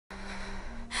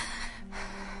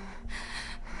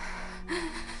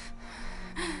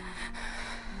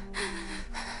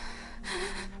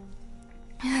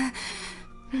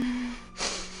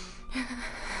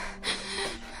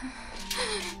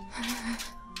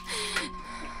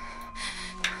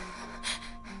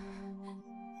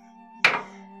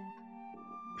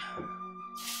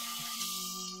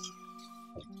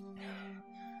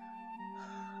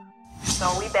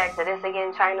back to this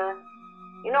again, China.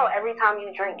 You know, every time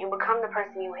you drink, you become the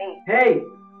person you hate. Hey,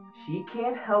 she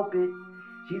can't help it.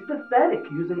 She's pathetic,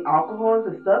 using alcohol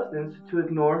as a substance to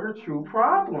ignore her true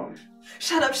problems.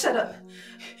 Shut up, shut up.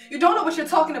 You don't know what you're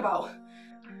talking about.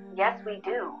 Yes, we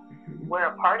do. We're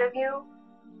a part of you.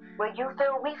 What you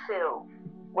feel, we feel.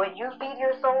 What you feed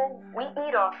your soul, we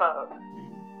eat off of.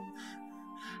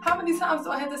 How many times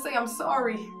do I have to say I'm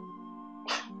sorry?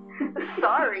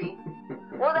 Sorry?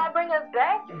 Will that bring us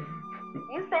back?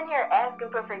 You sit here asking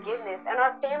for forgiveness, and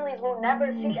our families will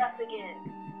never see us again.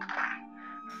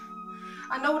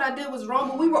 I know what I did was wrong,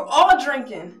 but we were all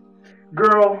drinking.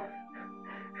 Girl,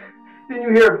 didn't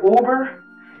you hear of Uber?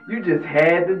 You just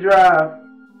had to drive.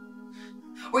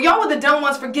 Well, y'all were the dumb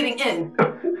ones for getting in.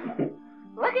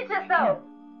 Look at yourself.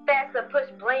 Fast to push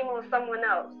blame on someone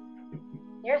else.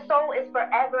 Your soul is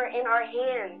forever in our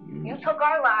hands. You took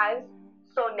our lives,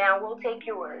 so now we'll take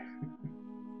yours.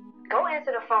 Go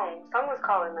answer the phone. Someone's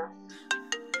calling us.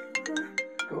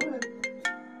 Go ahead.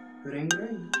 Ring,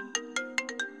 ring.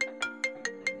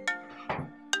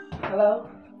 Hello?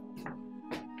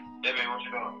 Hey, babe, what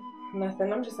you doing?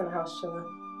 Nothing. I'm just in the house chilling.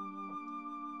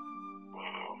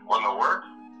 Want to work?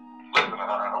 Listen,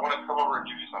 I want to come over and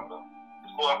give you something.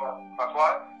 It's cool if I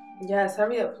fly? Yes,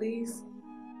 hurry up, please.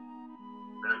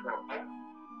 Everything okay?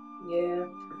 Yeah.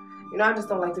 You know, I just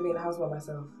don't like to be in the house by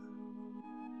myself.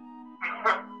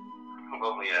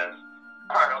 Lovely ass.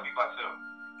 Alright, I'll be back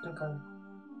soon. Okay.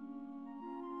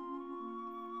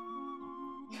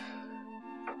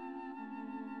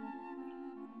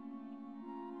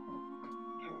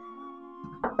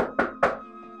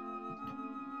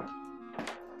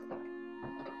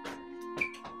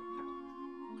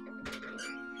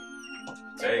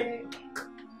 Hey.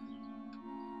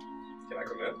 Can I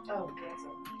come in? Oh, yes.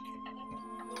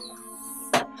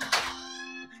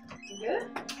 You good?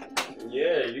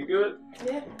 Yeah, you good?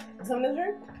 Yeah. Something to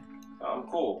drink? I'm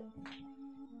cool.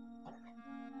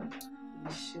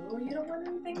 You sure you don't want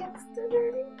anything else to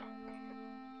drink?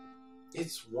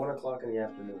 It's 1 o'clock in the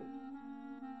afternoon.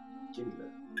 Give me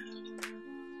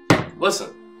that. Listen,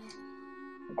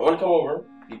 I want to come over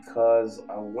because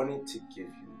I wanted to give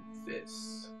you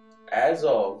this. As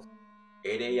of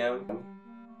 8 a.m.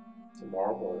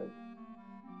 tomorrow morning,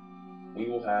 we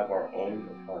will have our own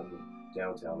apartment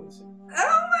downtown in the city.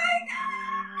 Oh my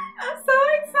god! I'm so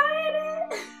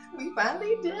excited! We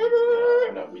finally did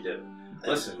it! No, we did it.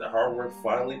 Listen, the hard work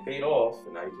finally paid off,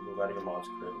 and now you can move out of your mom's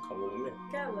crib and come live with me.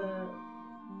 Gala.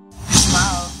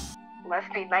 Wow.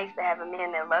 Must be nice to have a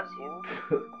man that loves you.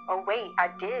 Oh, wait, I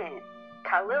did.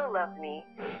 Khalil loved me.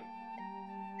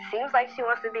 Seems like she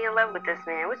wants to be in love with this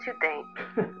man. What you think?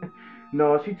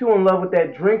 No, she's too in love with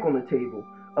that drink on the table.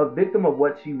 A victim of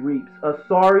what she reaps. A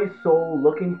sorry soul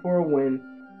looking for a win.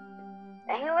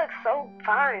 And he looks so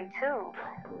fine, too.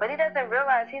 But he doesn't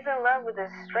realize he's in love with a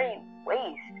straight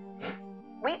waist.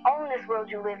 We own this world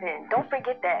you live in. Don't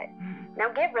forget that. Now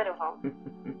get rid of him.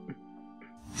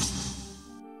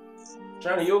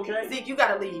 Johnny, you okay? Zeke, you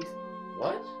gotta leave.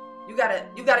 What? You gotta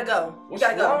go. What's you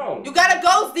gotta wrong? go. You gotta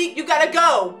go, Zeke. You gotta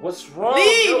go. What's wrong?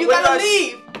 Leave. Yo, You what gotta did I-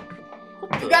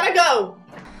 leave. You gotta go.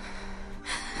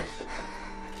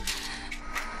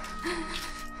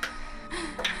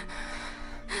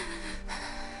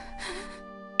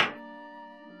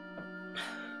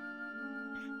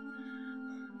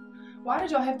 Why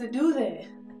did y'all have to do that?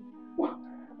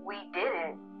 We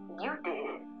didn't. You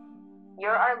did.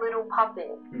 You're our little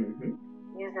puppet.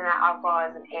 Using that alcohol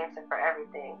as an answer for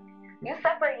everything. You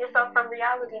separate yourself from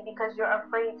reality because you're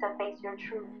afraid to face your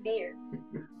true fear.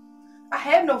 I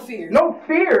have no fear. No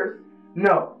fears?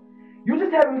 No. You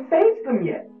just haven't faced them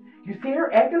yet. You see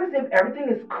her acting as if everything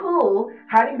is cool,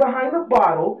 hiding behind the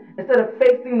bottle, instead of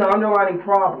facing the underlying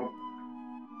problem.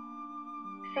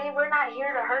 See, we're not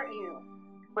here to hurt you.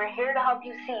 We're here to help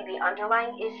you see the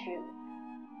underlying issue.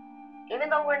 Even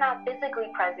though we're not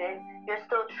physically present, you're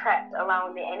still trapped,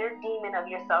 allowing the inner demon of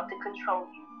yourself to control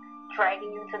you,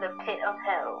 dragging you to the pit of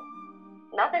hell.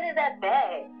 Nothing is that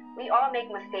bad. We all make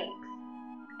mistakes.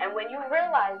 And when you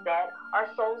realize that, our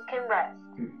souls can rest.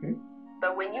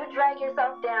 But when you drag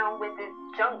yourself down with this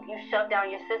junk you shove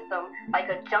down your system like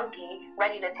a junkie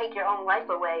ready to take your own life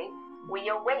away, we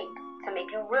awake to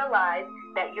make you realize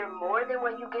that you're more than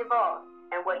what you give off,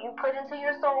 and what you put into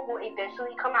your soul will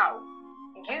eventually come out.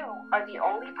 You are the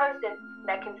only person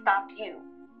that can stop you.